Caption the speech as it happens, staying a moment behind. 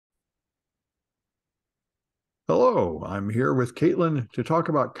Hello, I'm here with Caitlin to talk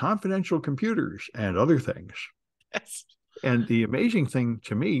about confidential computers and other things. Yes. And the amazing thing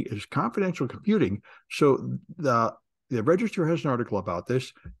to me is confidential computing. So the Register has an article about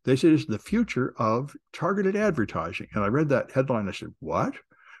this. This is the future of targeted advertising. And I read that headline. I said, what?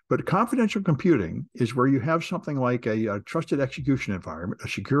 But confidential computing is where you have something like a trusted execution environment, a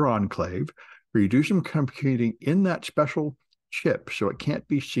secure enclave, where you do some computing in that special chip so it can't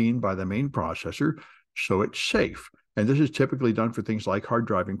be seen by the main processor, so it's safe. And this is typically done for things like hard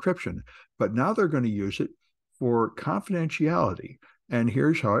drive encryption. But now they're going to use it for confidentiality. And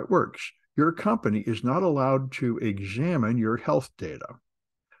here's how it works. Your company is not allowed to examine your health data,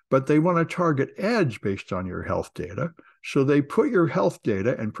 but they want to target ads based on your health data. So they put your health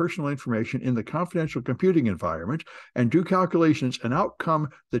data and personal information in the confidential computing environment and do calculations and out come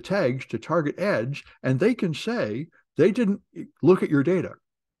the tags to target ads. And they can say they didn't look at your data.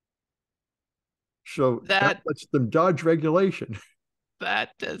 So that That lets them dodge regulation. that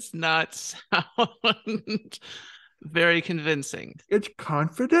does not sound very convincing. It's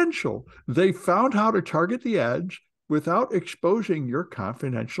confidential. They found how to target the ads without exposing your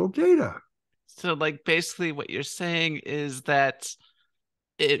confidential data. So, like, basically, what you're saying is that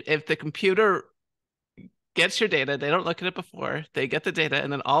if the computer gets your data, they don't look at it before, they get the data,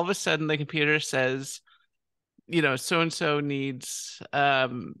 and then all of a sudden the computer says, so and so needs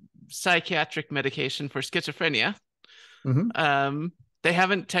psychiatric medication for schizophrenia. Mm-hmm. Um, they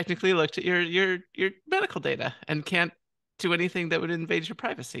haven't technically looked at your medical data and can't do anything that would invade your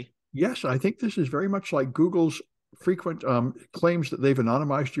privacy. Yes, I think this is very much like Google's frequent claims that they've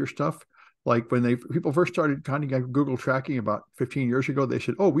anonymized your stuff. Like when people first started kind of Google tracking about 15 years ago, they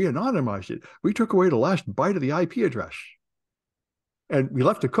said, "Oh, we anonymized it. We took away the last byte of the IP address, and we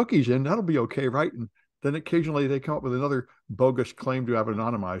left the cookies in. That'll be okay, right?" And then occasionally they come up with another bogus claim to have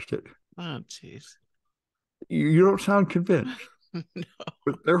anonymized it. Oh, jeez. You don't sound convinced. No.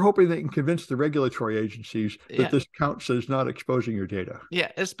 But they're hoping they can convince the regulatory agencies that Yeah. this counts as not exposing your data.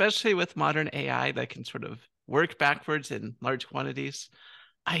 Yeah. Especially with modern AI that can sort of work backwards in large quantities.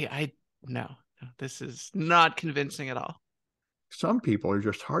 I no, this is not convincing at all. Some people are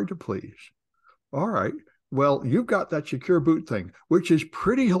just hard to please. All right. Well, you've got that secure boot thing, which is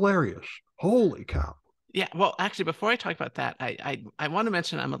pretty hilarious. Holy cow. Yeah. Well, actually, before I talk about that, I want to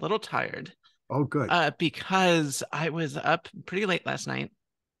mention I'm a little tired Oh, good. because I was up pretty late last night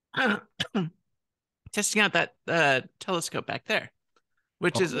testing out that telescope back there,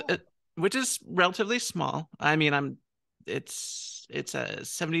 which is Oh, which is relatively small. I mean, it's a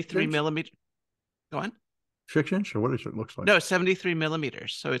 73 inch, millimeter. Go on. 6 inch, or what does it look like? No, 73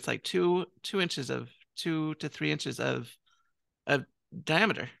 millimeters. So it's like two inches of 2 to 3 inches of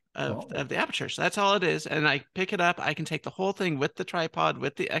diameter Oh, of the aperture. So that's all it is. And I pick it up. I can take the whole thing with the tripod,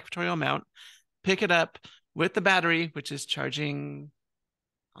 with the equatorial mount, pick it up with the battery, which is charging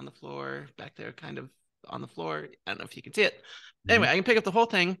on the floor back there, kind of on the floor. I don't know if you can see it. Anyway, mhm. I can pick up the whole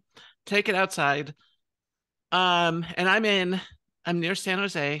thing, take it outside. And I'm near San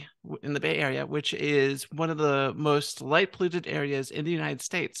Jose in the Bay Area, which is one of the most light polluted areas in the United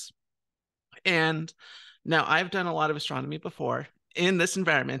States. And now I've done a lot of astronomy before in this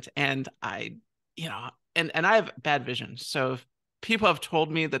environment, and and I have bad vision. So if people have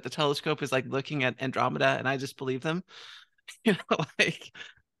told me that the telescope is like looking at Andromeda, and I just believe them, like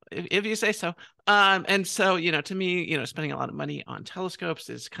if you say so. And so, to me, spending a lot of money on telescopes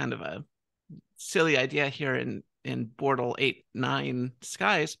is kind of a silly idea here in Bortle 8, 9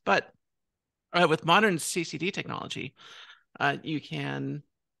 skies. But with modern CCD technology, you can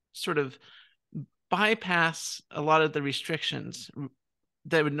sort of bypass a lot of the restrictions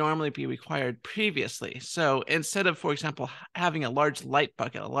that would normally be required previously. So instead of, for example, having a large light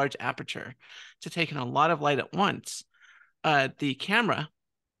bucket, a large aperture to take in a lot of light at once, the camera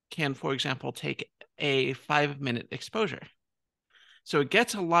can, for example, take a 5 minute exposure. So it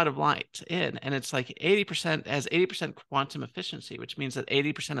gets a lot of light in, and it's like 80% has 80% quantum efficiency, which means that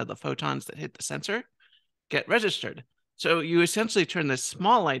 80% of the photons that hit the sensor get registered. So you essentially turn this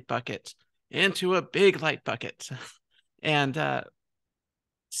small light bucket into a big light bucket. And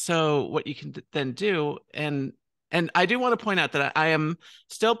so what you can then do, and I do want to point out that I am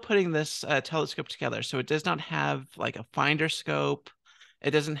still putting this telescope together. So it does not have like a finder scope.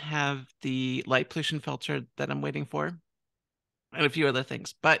 It doesn't have the light pollution filter that I'm waiting for, and a few other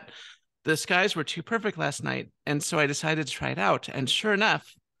things. But the skies were too perfect last night, and so I decided to try it out. And sure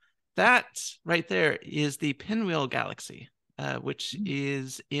enough, that right there is the Pinwheel Galaxy, which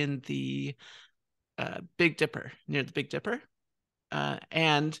is in the Big Dipper, near the Big Dipper.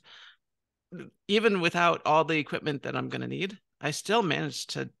 And even without all the equipment that I'm going to need, I still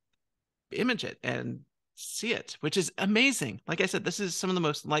managed to image it and see it, which is amazing. Like I said, this is some of the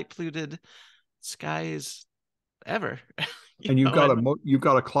most light polluted skies ever. And And you've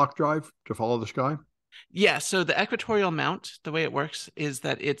got a clock drive to follow the sky. yeah, so the equatorial mount, the way it works is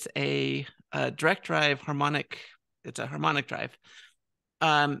that it's a direct drive harmonic. It's a harmonic drive,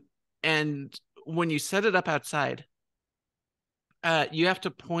 um, and when you set it up outside, you have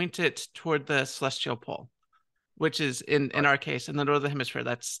to point it toward the celestial pole, which is in Right. our case in the northern hemisphere.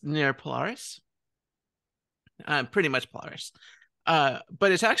 That's near Polaris, pretty much Polaris.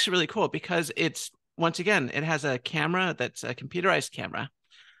 But it's actually really cool because it's once again it has a camera that's a computerized camera.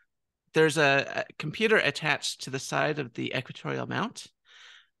 There's a computer attached to the side of the equatorial mount.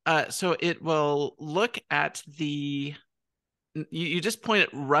 So it will look at you just point it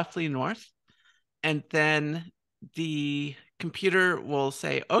roughly north, and then the computer will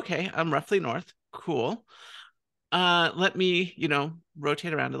say, okay, I'm roughly north. Cool. Let me,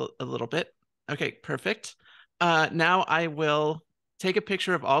 rotate around a little bit. Okay, perfect. Now I will take a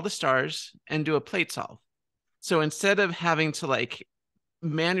picture of all the stars and do a plate solve. So instead of having to like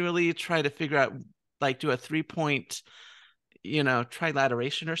manually try to figure out, like do a 3 point,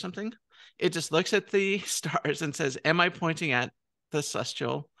 trilateration or something, it just looks at the stars and says, am I pointing at the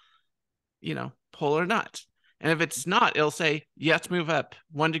celestial, pole or not? And if it's not, it'll say you have to move up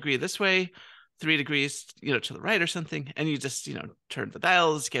 1 degree this way, 3 degrees, to the right or something. And you just, turn the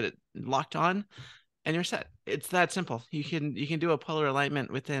dials, get it locked on, and you're set. It's that simple. You can do a polar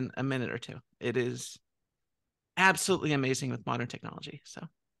alignment within a minute or two. It is absolutely amazing with modern technology. So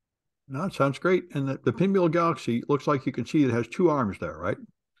No, it sounds great. And the Pinwheel Galaxy looks like you can see it has two arms there, right?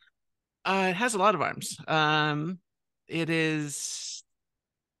 it has a lot of arms. It is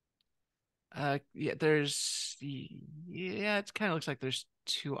yeah, it kind of looks like there's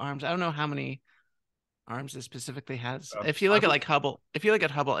two arms. I don't know how many arms it specifically has. If you I look at would, like Hubble, if you look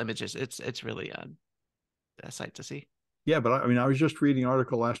at Hubble images, it's really a sight to see. yeah, but I mean, I was just reading an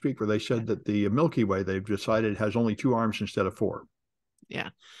article last week where they Yeah. said that the Milky Way they've decided has only two arms instead of four. Yeah.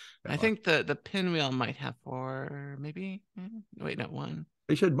 I Yeah. think the pinwheel might have four, maybe. Wait, no, one.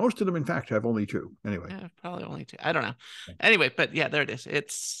 They said most of them, in fact, have only two. Anyway, Yeah, probably only two. I don't know. Anyway, but yeah, there it is.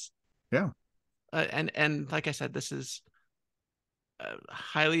 It's yeah, and like I said, this is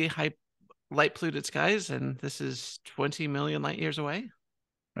highly high light polluted skies, and this is 20 million light years away.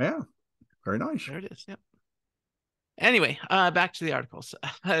 yeah, very nice. There it is. Yep. Anyway, back to the articles.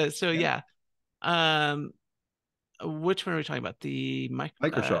 So Yeah, yeah, um, which one are we talking about? The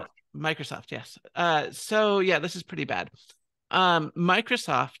Microsoft. Microsoft, yes. So yeah, this is pretty bad.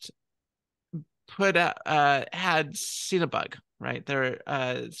 Microsoft put out had seen a bug, right?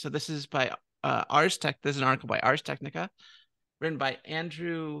 So this is by Ars Tech. This is an article by Ars Technica, written by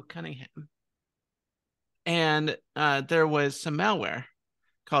Andrew Cunningham. And there was some malware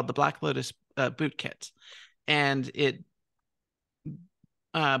called the Black Lotus bootkit, and it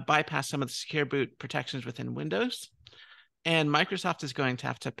bypassed some of the secure boot protections within Windows. And Microsoft is going to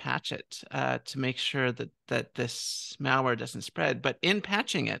have to patch it to make sure that this malware doesn't spread. But in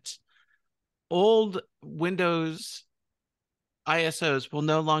patching it, old Windows ISOs will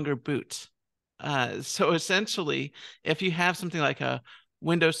no longer boot. So essentially, if you have something like a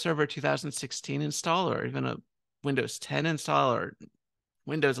Windows Server 2016 install, or even a Windows 10 install, or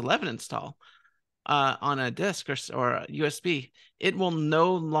Windows 11 install on a disk or a USB, it will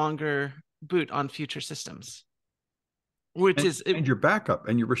no longer boot on future systems, which is And your backup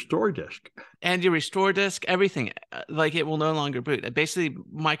and your restore disk. and your restore disk, everything, like it will no longer boot.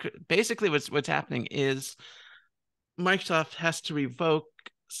 Basically what's happening is Microsoft has to revoke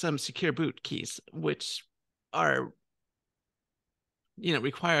some secure boot keys, which are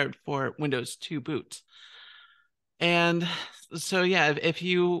required for Windows 2 boot. And so yeah, if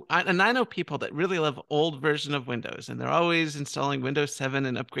you and I know people that really love old version of Windows, and they're always installing Windows 7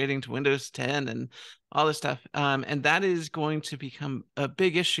 and upgrading to Windows 10 and all this stuff, and that is going to become a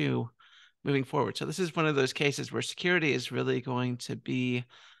big issue moving forward. So this is one of those cases where security is really going to be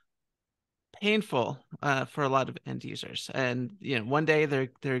painful for a lot of end users. And one day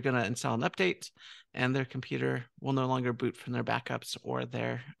they're going to install an update, and their computer will no longer boot from their backups or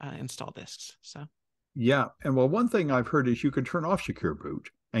their install disks. So Yeah, and well, one thing I've heard is you can turn off secure boot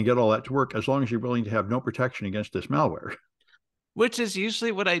and get all that to work as long as you're willing to have no protection against this malware. which is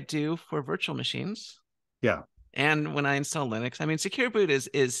usually what I do for virtual machines. Yeah, And when I install Linux, I mean, secure boot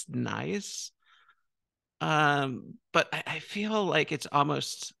is nice, but I feel like it's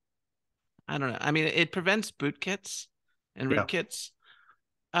almost, I don't know. I mean, it prevents bootkits and yeah, rootkits.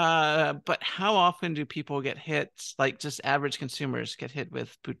 But how often do people get hit? Like just average consumers get hit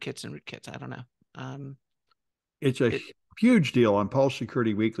with bootkits and rootkits? I don't know. it's a It, Huge deal on Pulse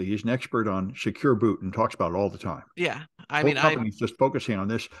Security Weekly. He's an expert on secure boot and talks about it all the time. Yeah, I Whole mean, I company's just focusing on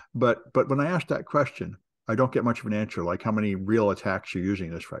this. But when I ask that question, I don't get much of an answer. Like how many real attacks are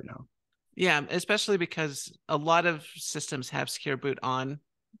using this right now? yeah, especially because a lot of systems have secure boot on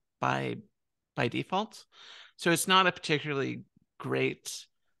by default, so it's not a particularly great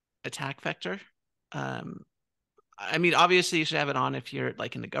attack vector. Um, I mean, obviously, you should have it on if you're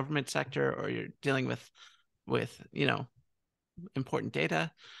like in the government sector or you're dealing with important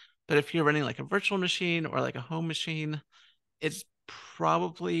data. But if you're running like a virtual machine or like a home machine, it's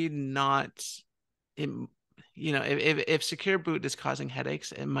probably not. If secure boot is causing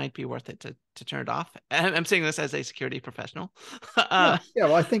headaches, it might be worth it to turn it off. I'm saying this as a security professional. Yeah, uh, yeah.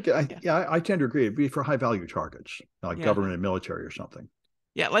 Well, I think yeah, I tend to agree. It'd be for high value targets like yeah, government and military or something.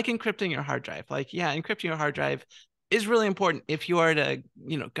 yeah. Like encrypting your hard drive. Like, yeah, encrypting your hard drive is really important if you are at a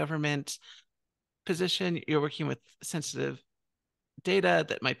government position. You're working with sensitive data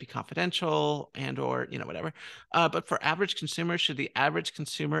that might be confidential and or whatever. But for average consumers, should the average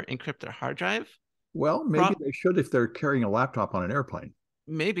consumer encrypt their hard drive? Well, maybe Pro- they should if they're carrying a laptop on an airplane.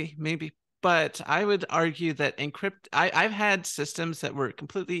 maybe. But I would argue that I've had systems that were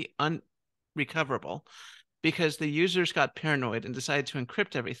completely unrecoverable because the users got paranoid and decided to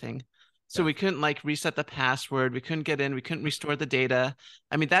encrypt everything. So Yeah, we couldn't like reset the password, we couldn't get in, we couldn't restore the data.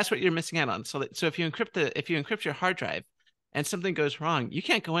 I mean, that's what you're missing out on. So if you encrypt your hard drive and something goes wrong, you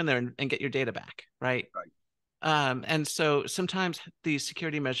can't go in there and get your data back, right? right. And so sometimes these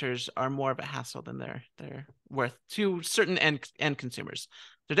security measures are more of a hassle than they're worth to certain end consumers.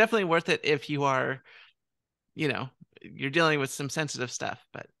 They're definitely worth it if you are, you know, you're dealing with some sensitive stuff.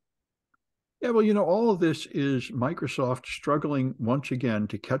 But Yeah, well, all of this is Microsoft struggling once again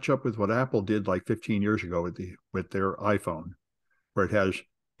to catch up with what Apple did like 15 years ago with their iPhone, where it has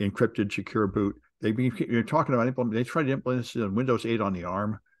encrypted secure boot. You're talking about implement. They tried to implement this in Windows 8 on the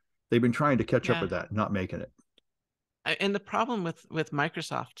ARM. They've been trying to catch up yeah, with that, not making it. and the problem with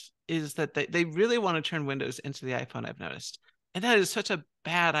Microsoft is that they really want to turn Windows into the iPhone. I've noticed, and that is such a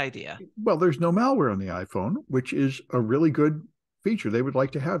bad idea. Well, there's no malware on the iPhone, which is a really good feature. They would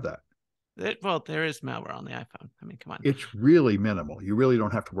like to have that. Well, there is malware on the iPhone. I mean, come on. It's really minimal. You really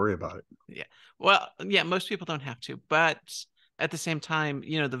don't have to worry about it. Yeah. Well, yeah, most people don't have to, but at the same time,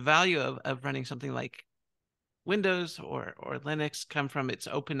 the value of running something like Windows or Linux come from its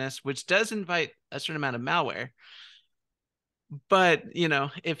openness, which does invite a certain amount of malware. But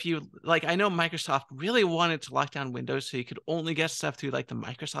if you like, I know Microsoft really wanted to lock down Windows so you could only get stuff through like the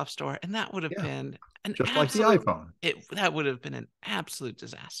Microsoft Store, and that would have Yeah, been an just like the absolute iPhone. it that would have been an absolute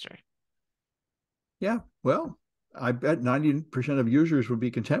disaster. Yeah, well, I bet 90% of users would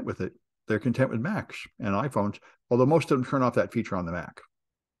be content with it. They're content with Macs and iPhones, although most of them turn off that feature on the Mac.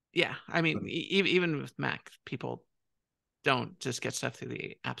 Yeah, I mean, even with Mac, people don't just get stuff through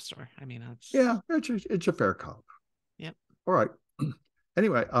the App Store. I mean, Yeah, it's a fair cop. yep. All right.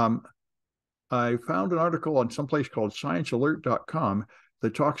 Anyway, I found an article on someplace called sciencealert.com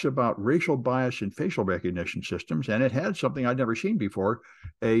that talks about racial bias in facial recognition systems, and it had something I'd never seen before,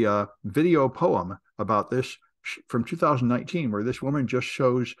 a video poem about this from 2019, where this woman just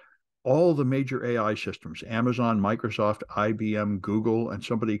shows all the major AI systems, Amazon, Microsoft, IBM, Google, and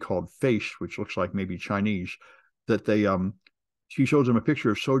somebody called Face, which looks like maybe Chinese, that she shows them a picture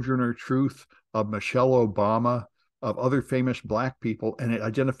of Sojourner Truth, of Michelle Obama, of other famous black people, and it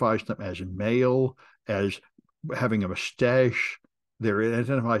identifies them as male, as having a mustache. It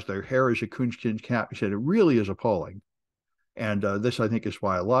identifies their hair as a coonskin cap. He said it really is appalling. And this, I think, is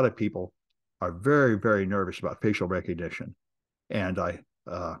why a lot of people are very, very nervous about facial recognition. And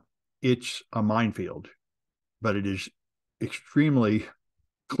it's a minefield, but it is extremely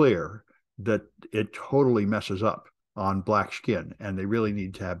clear that it totally messes up on black skin, and they really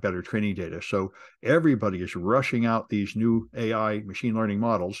need to have better training data. So everybody is rushing out these new AI machine learning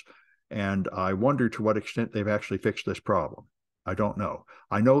models, and I wonder to what extent they've actually fixed this problem. I don't know.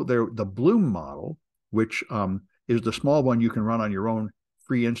 I know the Bloom model, which is the small one you can run on your own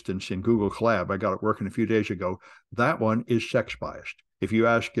free instance in Google Colab. I got it working a few days ago. That one is sex biased. If you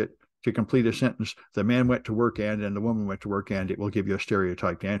ask it to complete a sentence, the man went to work and the woman went to work and, it will give you a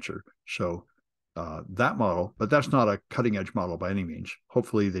stereotyped answer. So that model, but that's not a cutting edge model by any means.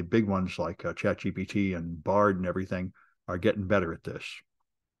 Hopefully, the big ones like ChatGPT and Bard and everything are getting better at this.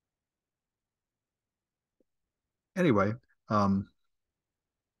 Anyway,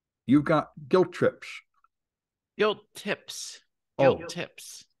 you've got guilt trips. Guilt tips. Guilt Oh,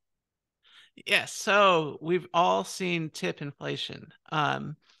 tips. Yes. So we've all seen tip inflation,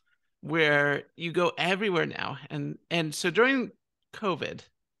 where you go everywhere now, and so during COVID,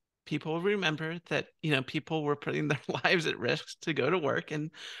 people remember that, people were putting their lives at risk to go to work,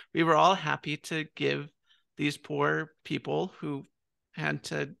 and we were all happy to give these poor people who had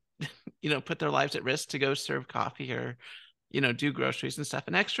to, put their lives at risk to go serve coffee or, do groceries and stuff,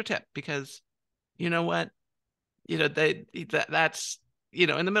 an extra tip, because you know what, that's,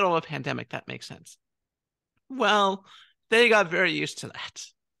 in the middle of a pandemic, that makes sense. Well, they got very used to that.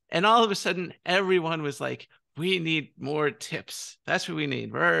 And all of a sudden, everyone was like, we need more tips. That's what we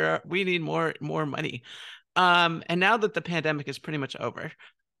need. We need more money. And now that the pandemic is pretty much over,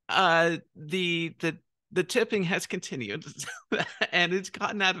 the tipping has continued and it's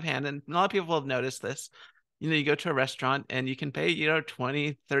gotten out of hand. And a lot of people have noticed this. You go to a restaurant and you can pay,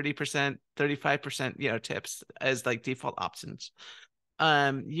 20, 30%, 35%, tips as like default options.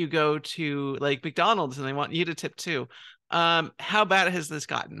 You go to like McDonald's and they want you to tip too. How bad has this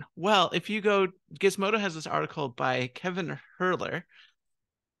gotten? Well, if you go, Gizmodo has this article by Kevin Hurler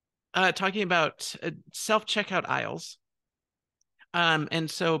talking about self-checkout aisles. And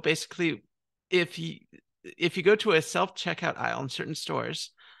so basically, if you go to a self-checkout aisle in certain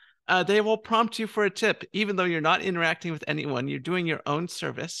stores, they will prompt you for a tip, even though you're not interacting with anyone. You're doing your own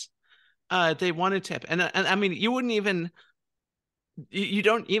service. They want a tip, and I mean, you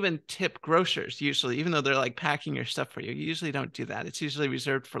don't even tip grocers usually, even though they're like packing your stuff for you. You usually don't do that. It's usually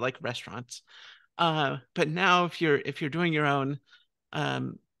reserved for like restaurants. But now if you're doing your own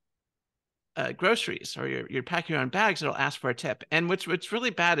um, groceries, or you're packing your own bags, it'll ask for a tip. And what's really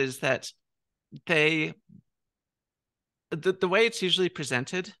bad is that they the way it's usually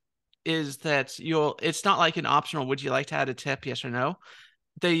presented is that it's not like an optional, would you like to add a tip, yes or no.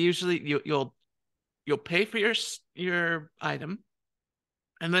 They usually you'll pay for your item,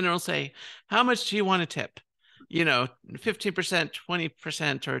 and then it'll say, how much do you want to tip? 15%,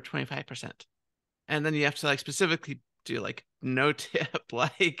 20%, or 25%. And then you have to like specifically do like no tip,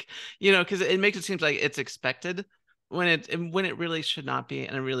 like, because it makes it seem like it's expected when it really should not be,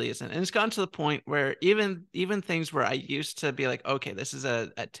 and it really isn't. And it's gotten to the point where even things where I used to be like, okay, this is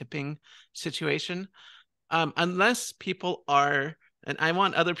a tipping situation, unless people are, and I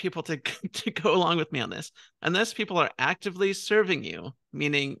want other people to to go along with me on this, unless people are actively serving you,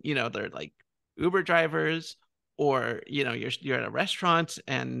 meaning, they're like Uber drivers, or you're at a restaurant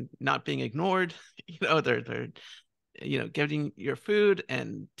and not being ignored, they're giving your food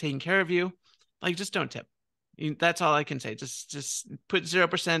and taking care of you, like, just don't tip. That's all I can say. Just put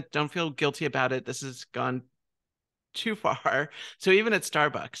 0%. Don't feel guilty about it. This has gone too far. So even at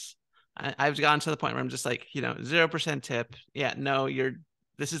Starbucks, I've gotten to the point where I'm just like, 0% tip. Yeah, no,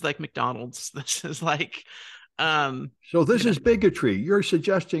 this is like McDonald's. This is like, So this is bigotry. You're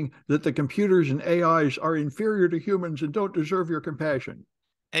suggesting that the computers and AIs are inferior to humans and don't deserve your compassion.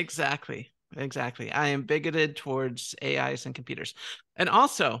 Exactly. I am bigoted towards AIs and computers. And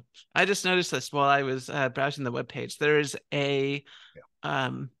also, I just noticed this while I was browsing the webpage. There is a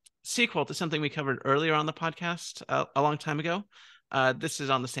sequel to something we covered earlier on the podcast a long time ago. This is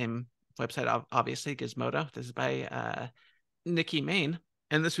on the same website, obviously, Gizmodo. This is by Nikki Main,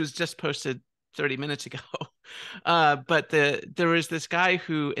 and this was just posted 30 minutes ago. But there was this guy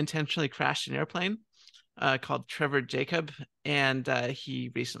who intentionally crashed an airplane called Trevor Jacob, and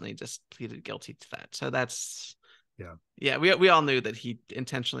he recently just pleaded guilty to that. So that's yeah. We all knew that he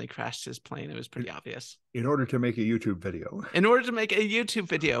intentionally crashed his plane. It was pretty obvious. In order to make a YouTube video. In order to make a YouTube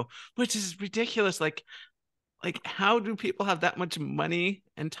video, which is ridiculous. Like how do people have that much money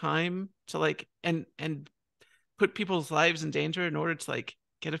and time to like and put people's lives in danger in order to like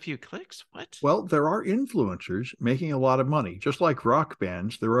get a few clicks? What? Well, there are influencers making a lot of money. Just like rock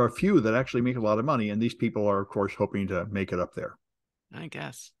bands, there are a few that actually make a lot of money, and these people are, of course, hoping to make it up there. I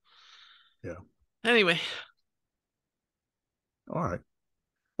guess. Yeah. Anyway. All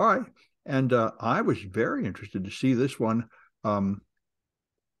right. And I was very interested to see this one.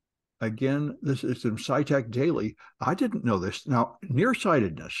 Again, this is in SciTech Daily. I didn't know this. Now,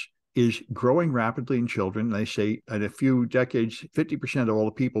 nearsightedness is growing rapidly in children. They say in a few decades, 50% of all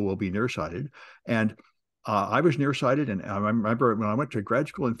the people will be nearsighted. And I was nearsighted, and I remember when I went to grad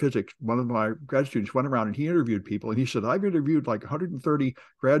school in physics, one of my grad students went around and he interviewed people, and he said, I've interviewed like 130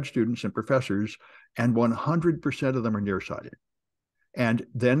 grad students and professors, and 100% of them are nearsighted. And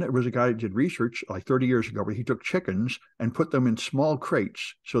then there was a guy who did research like 30 years ago where he took chickens and put them in small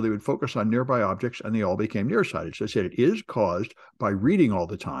crates so they would focus on nearby objects, and they all became nearsighted. So I said it is caused by reading all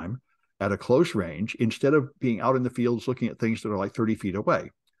the time at a close range instead of being out in the fields looking at things that are like 30 feet away.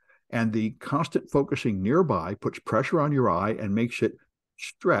 And the constant focusing nearby puts pressure on your eye and makes it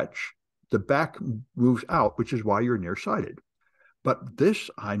stretch. The back moves out, which is why you're nearsighted. But this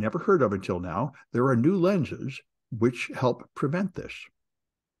I never heard of until now. There are new lenses which help prevent this.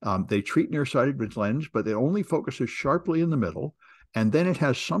 They treat nearsighted with lens, but it only focuses sharply in the middle. And then it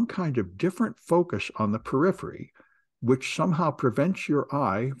has some kind of different focus on the periphery, which somehow prevents your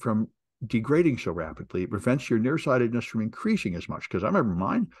eye from degrading so rapidly. It prevents your nearsightedness from increasing as much. Because I remember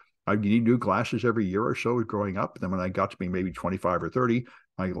mine, I need new glasses every year or so growing up. Then when I got to be maybe 25 or 30,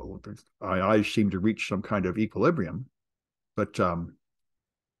 my eyes seemed to reach some kind of equilibrium. But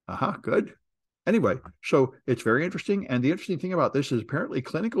good. Anyway, so it's very interesting. And the interesting thing about this is apparently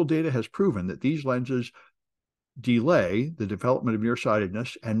clinical data has proven that these lenses delay the development of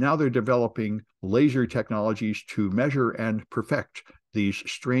nearsightedness, and now they're developing laser technologies to measure and perfect these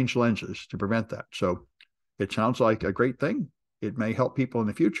strange lenses to prevent that. So it sounds like a great thing. It may help people in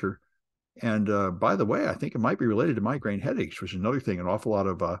the future. And by the way, I think it might be related to migraine headaches, which is another thing an awful lot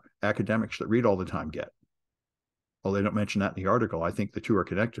of academics that read all the time get. Well, they don't mention that in the article. I think the two are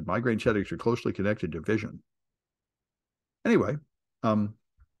connected. Migraine headaches are closely connected to vision. Anyway,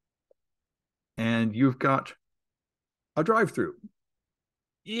 and you've got a drive-through.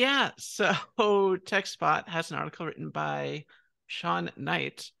 Yeah. So TechSpot has an article written by Sean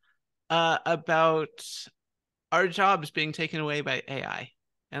Knight about our jobs being taken away by AI,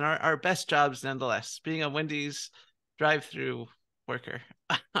 and our best jobs nonetheless, being a Wendy's drive-through worker.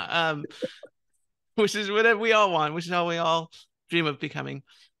 um, which is what we all want, which is how we all dream of becoming.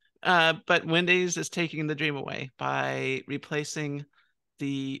 But Wendy's is taking the dream away by replacing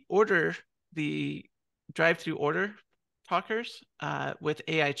the order, the drive-through order talkers with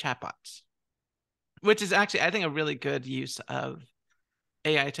AI chatbots, which is actually, I think, a really good use of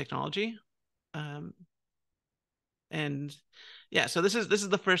AI technology. Um, and yeah, so this is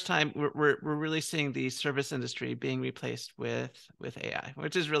the first time we're really seeing the service industry being replaced with AI,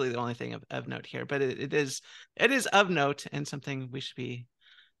 which is really the only thing of note here. But it is of note and something we should be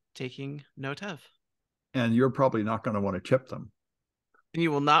taking note of. And you're probably not going to want to tip them. And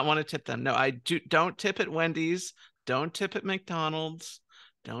you will not want to tip them. No, don't tip at Wendy's. Don't tip at McDonald's.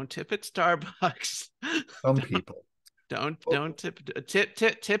 Don't tip at Starbucks. Some people. Don't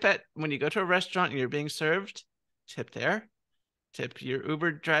tip at when you go to a restaurant and you're being served. Tip there. Tip your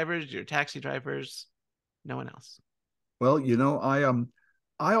Uber drivers, your taxi drivers. No one else. Well,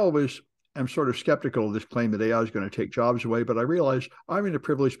 I always am sort of skeptical of this claim that AI is going to take jobs away, but I realize I'm in a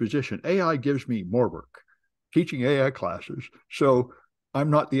privileged position. AI gives me more work teaching AI classes. So I'm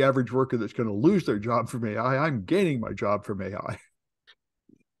not the average worker that's going to lose their job from AI. I'm gaining my job from AI.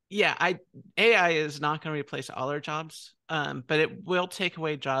 Yeah, AI is not going to replace all our jobs, but it will take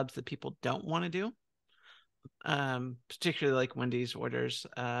away jobs that people don't want to do, particularly like Wendy's orders.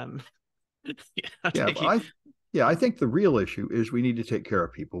 Yeah, Taking, I think the real issue is we need to take care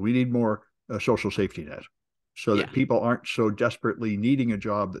of people. We need more social safety net so yeah, that people aren't so desperately needing a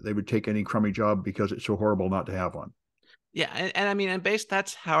job that they would take any crummy job because it's so horrible not to have one. yeah, and I mean, and based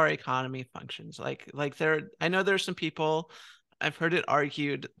that's how our economy functions. Like I know there's some people, I've heard it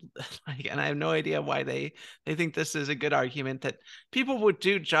argued, like, and I have no idea why they think this is a good argument that people would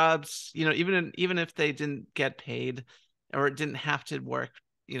do jobs, even if they didn't get paid or didn't have to work,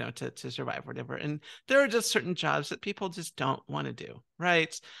 to survive or whatever. And there are just certain jobs that people just don't want to do,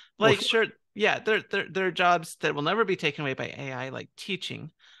 right? Well, Like, sure, yeah, there are jobs that will never be taken away by AI, like teaching,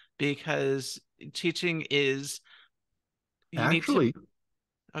 because teaching is you need to. actually,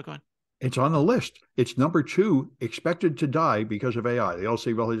 Oh, go on. it's on the list. It's number two, expected to die because of AI. They all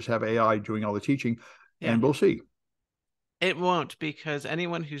say, well, they just have AI doing all the teaching, Yeah, and we'll see. it won't, because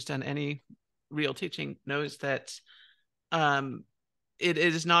anyone who's done any real teaching knows that um, it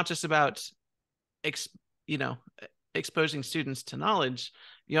is not just about ex, you know exposing students to knowledge.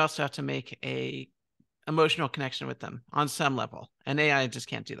 You also have to make a emotional connection with them on some level, and AI just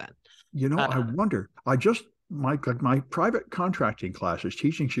can't do that. I Uh, wonder. I just my private contracting classes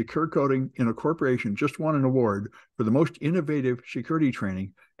teaching secure coding in a corporation just won an award for the most innovative security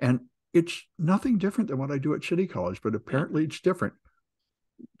training, and it's nothing different than what I do at City College, but yeah. apparently it's different.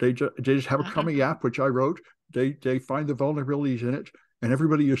 They just have a crummy app which I wrote. They find the vulnerabilities in it, and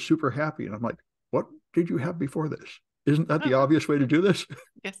everybody is super happy. And I'm like, what did you have before this? Isn't that the obvious way to do this?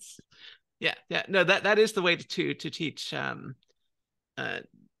 Yes. Yeah. Yeah. No, that is the way to teach. Uh,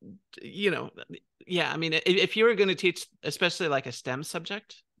 you know, yeah. I mean, if you were going to teach, especially like a STEM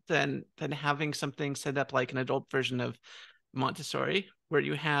subject, then having something set up like an adult version of Montessori, where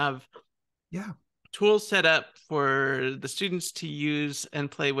you have Yeah. tools set up for the students to use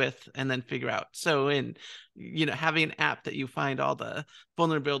and play with and then figure out. So in having an app that you find all the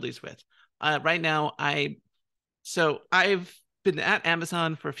vulnerabilities with. Right now I've been at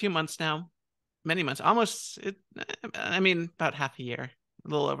Amazon for a few months now, many months, almost I mean about half a year, a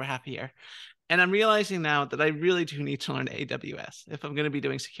little over half a year. And I'm realizing now that I really do need to learn AWS if I'm going to be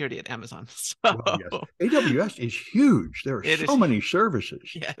doing security at Amazon. Well, yes. So AWS is huge. There are it so is, many services.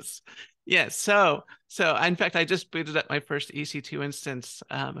 yes, yes. So in fact, I just booted up my first EC2 instance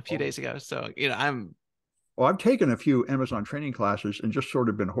a few Oh. days ago. So I'm Well, I've taken a few Amazon training classes and just sort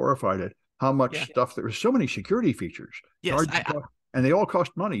of been horrified at how much yeah, stuff there is. So many security features, yes, hard to talk, and they all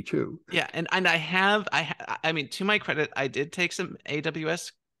cost money too. yeah, and I mean, to my credit, I did take some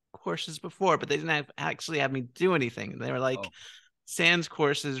AWS courses before, but they didn't actually have me do anything. They were like Oh, sans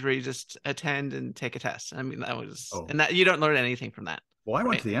courses where you just attend and take a test. I mean, that was, oh. and that you don't learn anything from that, Well, I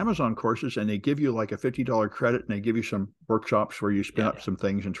went right? to the Amazon courses and they give you like a $50 credit and they give you some workshops where you spin Yeah, up some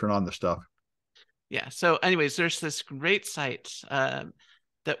things and turn on the stuff. yeah. So, anyways, there's this great site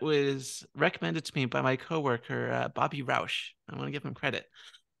that was recommended to me by my coworker Bobby Roush. I want to give him credit.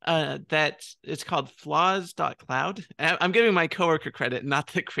 That it's called flaws.cloud. I'm giving my coworker credit, not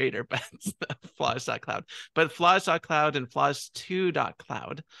the creator, but flaws.cloud. But flaws.cloud and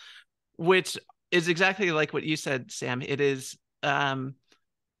flaws2.cloud, which is exactly like what you said, Sam. It is a,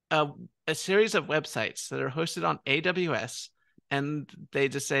 a series of websites that are hosted on AWS, and they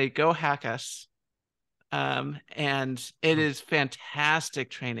just say, go hack us. And it is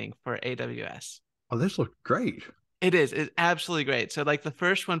fantastic training for AWS. Oh, this looks great. It is. It's absolutely great. So, like the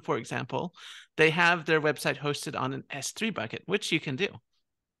first one, for example, they have their website hosted on an S3 bucket, which you can do.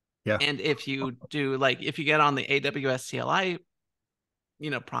 Yeah. And if you do, like, if you get on the AWS CLI,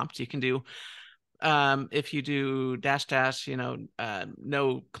 prompt, you can do, if you do dash dash,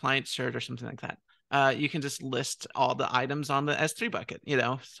 no client cert or something like that, you can just list all the items on the S3 bucket, So,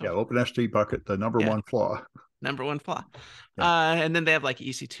 Yeah. OpenSD bucket, the number yeah, one flaw. number one flaw. Yeah. And then they have like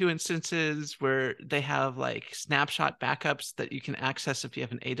EC2 instances where they have like snapshot backups that you can access if you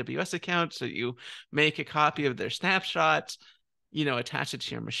have an AWS account. So you make a copy of their snapshot, attach it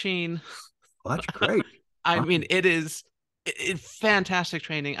to your machine. Well, that's great. I Wow. mean, it's fantastic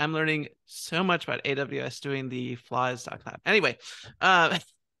training. I'm learning so much about AWS doing the flaws.cloud. Anyway, uh,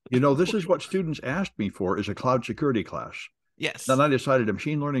 This is what students asked me for is a cloud security class. Then yes, I decided a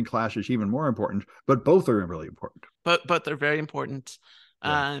machine learning class is even more important, but both are really important. but they're very important.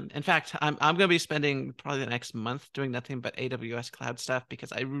 Yeah. In fact, I'm going to be spending probably the next month doing nothing but AWS cloud stuff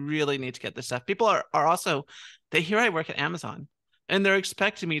because I really need to get this stuff. People are also, they hear I work at Amazon and they're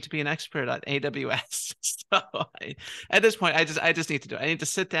expecting me to be an expert on AWS. So at this point, I just need to do it. I need to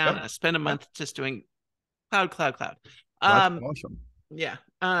sit down Yep. and spend a Yep. month just doing cloud, cloud, cloud. Well, that's Um, awesome. yeah.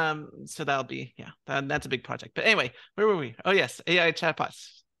 So that'll be, yeah, that's a big project. But anyway, where were we? Oh yes, AI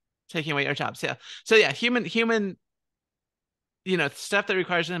chatbots taking away our jobs. Yeah. So yeah, human, stuff that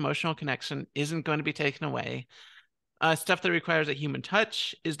requires an emotional connection isn't going to be taken away. Stuff that requires a human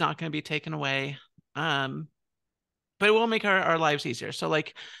touch is not going to be taken away. Um, but it will make our lives easier. So,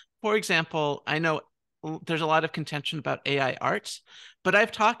 like, for example, I know there's a lot of contention about AI art, but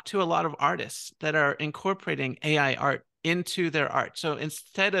I've talked to a lot of artists that are incorporating AI art into their art. So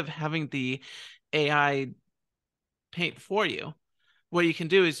instead of having the AI paint for you, what you can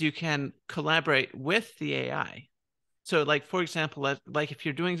do is you can collaborate with the AI. So, like, for example, like if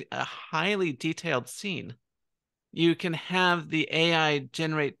you're doing a highly detailed scene, you can have the AI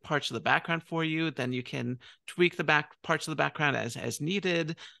generate parts of the background for you. Then you can tweak the back parts of the background as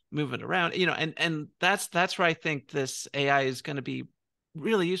needed, move it around, and that's where I think this AI is going to be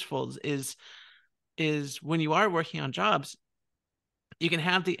really useful is when you are working on jobs, you can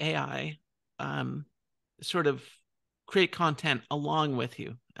have the AI sort of create content along with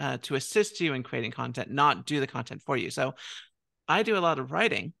you to assist you in creating content, not do the content for you. So I do a lot of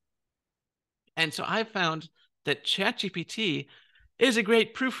writing. And so I found that ChatGPT is a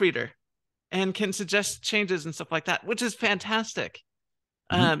great proofreader and can suggest changes and stuff like that, which is fantastic.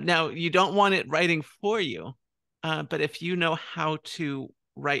 Mhm. Now, you don't want it writing for you, but if you know how to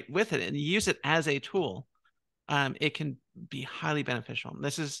write with it and use it as a tool, it can be highly beneficial.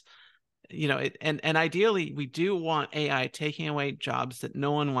 This is, and ideally, we do want AI taking away jobs that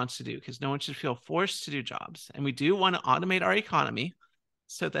no one wants to do because no one should feel forced to do jobs. And we do want to automate our economy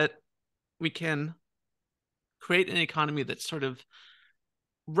so that we can create an economy that sort of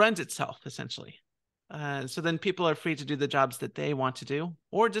runs itself essentially. So then people are free to do the jobs that they want to do,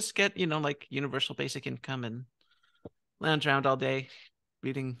 or just get, like universal basic income and lounge around all day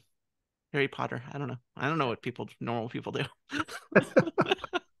reading Harry Potter. I don't know. I don't know what normal people do.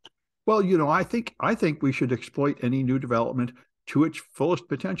 Well, I think we should exploit any new development to its fullest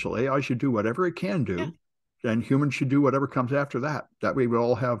potential. AI should do whatever it can Yeah, do, and humans should do whatever comes after that. That way, we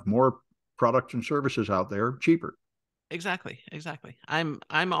all have more products and services out there cheaper. exactly. I'm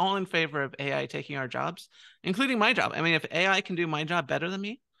all in favor of AI taking our jobs, including my job. I mean, if AI can do my job better than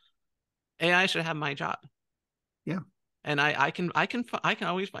me, AI should have my job. Yeah. And I can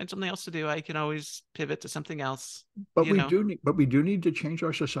always find something else to do. I can always pivot to something else, But you we know. do need, but we do need to change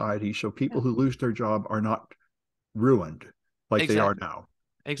our society so Yeah, people who lose their job are not ruined like they are exactly. now.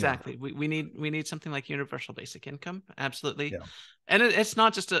 Yeah. Exactly. We need something like universal basic income. Absolutely. Yeah. And it's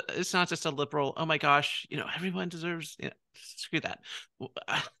not just a liberal, oh my gosh, everyone deserves, screw that.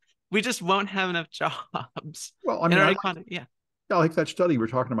 We just won't have enough jobs Well, I in mean, our economy. Yeah. I like that study we were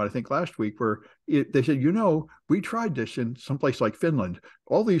talking about, I think last week, where they said, we tried this in some place like Finland.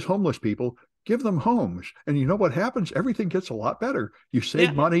 All these homeless people, give them homes. And you know what happens? Everything gets a lot better. You save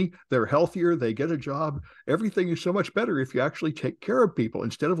Yeah. money, they're healthier, they get a job. Everything is so much better if you actually take care of people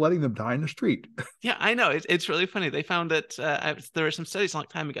instead of letting them die in the street. Yeah, I know. It's really funny. They found that there were some studies a long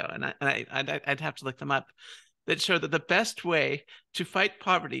time ago, and I'd have to look them up, that show that the best way to fight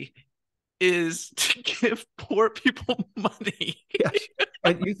poverty is to give poor people money. Yes.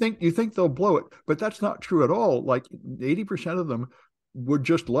 And you think they'll blow it, but that's not true at all. Like 80% of them would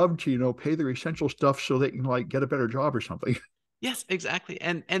just love to, pay their essential stuff so they can like get a better job or something. Yes, exactly.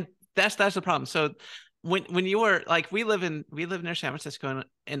 And that's the problem. So when you are like, we live near San Francisco,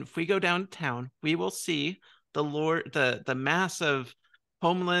 and if we go downtown, we will see the mass of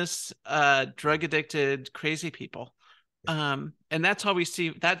homeless, drug addicted, crazy people. And that's all we see.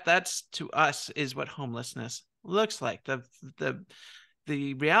 That's to us is what homelessness looks like.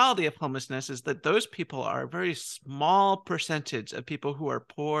 The reality of homelessness is that those people are a very small percentage of people who are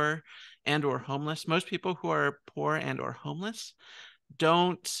poor and or homeless. Most people who are poor and or homeless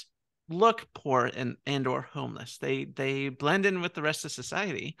don't look poor and or homeless. They blend in with the rest of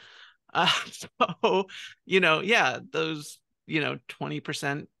society. So, yeah, those,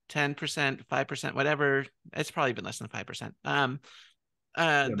 20%, 10%, 5%, whatever. It's probably been less than 5%.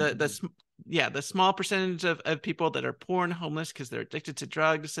 Yeah. The small percentage of people that are poor and homeless because they're addicted to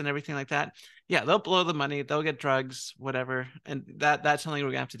drugs and everything like that. Yeah, they'll blow the money, they'll get drugs, whatever, and that's something we're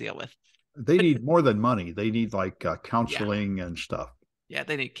gonna have to deal with. They But need more than money. They need like yeah, counseling and stuff. yeah,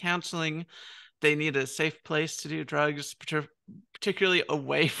 they need counseling. They need a safe place to do drugs, particularly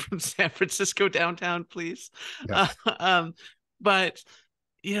away from San Francisco downtown, please. Yeah. Uh, um, but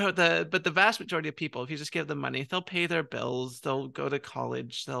the vast majority of people, if you just give them money, they'll pay their bills, they'll go to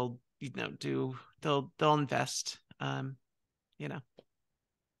college, they'll they'll invest. You know.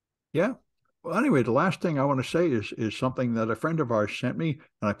 Yeah. Well, anyway, the last thing I want to say is something that a friend of ours sent me,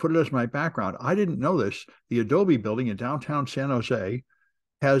 and I put it as my background. I didn't know this. The Adobe building in downtown San Jose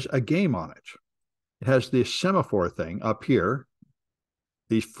has a game on it. It has this semaphore thing up here.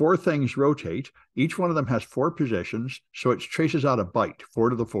 These four things rotate. Each one of them has four positions. So it traces out a byte,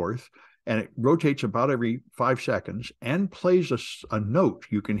 4 to the 4th, and it rotates about every 5 seconds and plays a note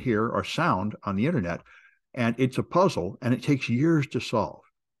you can hear or sound on the internet. And it's a puzzle, and it takes years to solve.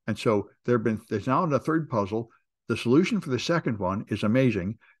 And so there's now a third puzzle. The solution for the second one is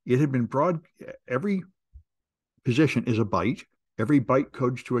amazing. It had been every position is a byte. Every byte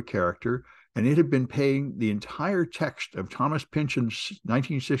codes to a character, and it had been paying the entire text of Thomas Pynchon's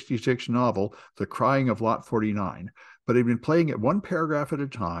 1966 novel, The Crying of Lot 49. But it had been playing it one paragraph at a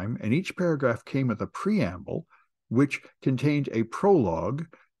time, and each paragraph came with a preamble, which contained a prologue,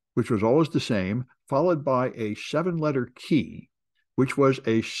 which was always the same, followed by a 7-letter key, which was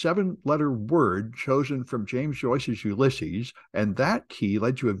a 7-letter word chosen from James Joyce's Ulysses, and that key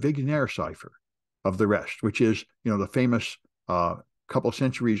led to a Vigenère cipher of the rest, which is, the famous couple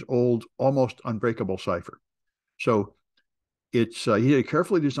centuries old, almost unbreakable cipher. So he had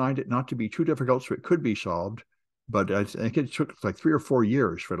carefully designed it not to be too difficult so it could be solved, but I think it took like 3 or 4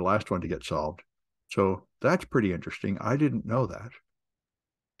 years for the last one to get solved. So that's pretty interesting. I didn't know that.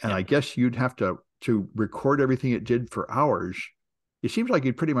 And Yeah. I guess you'd have to record everything it did for hours. It seems like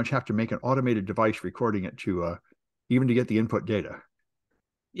you'd pretty much have to make an automated device recording it to even to get the input data.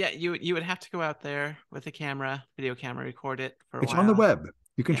 Yeah, you would have to go out there with a camera, video camera, record it for a It's on the while. web.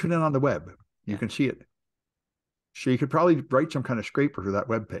 You can Yeah, tune in on the web. You yeah. can see it. So you could probably write some kind of scraper for that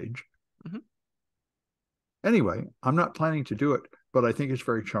web page. Hmm. Anyway, I'm not planning to do it, but I think it's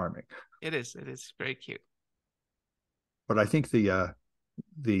very charming. It is. It is very cute. But I think the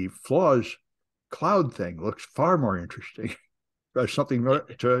flaws cloud thing looks far more interesting as something Yeah,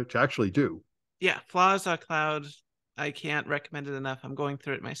 to actually do. yeah. Flaws Cloud. I can't recommend it enough. I'm going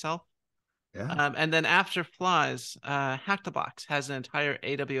through it myself. Yeah. And then after Flaws, Hack the Box has an entire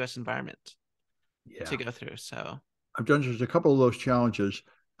AWS environment to Yeah. go through. So I've done just a couple of those challenges.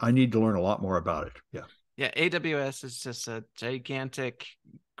 I need to learn a lot more about it. Yeah. yeah, AWS is just a gigantic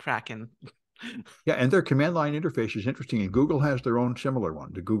kraken. Yeah. And their command line interface is interesting. And Google has their own similar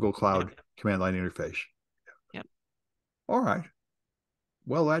one, the Google Yeah, Cloud command line interface. yeah. All right.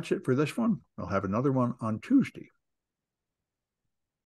 Well, that's it for this one. I'll have another one on Tuesday.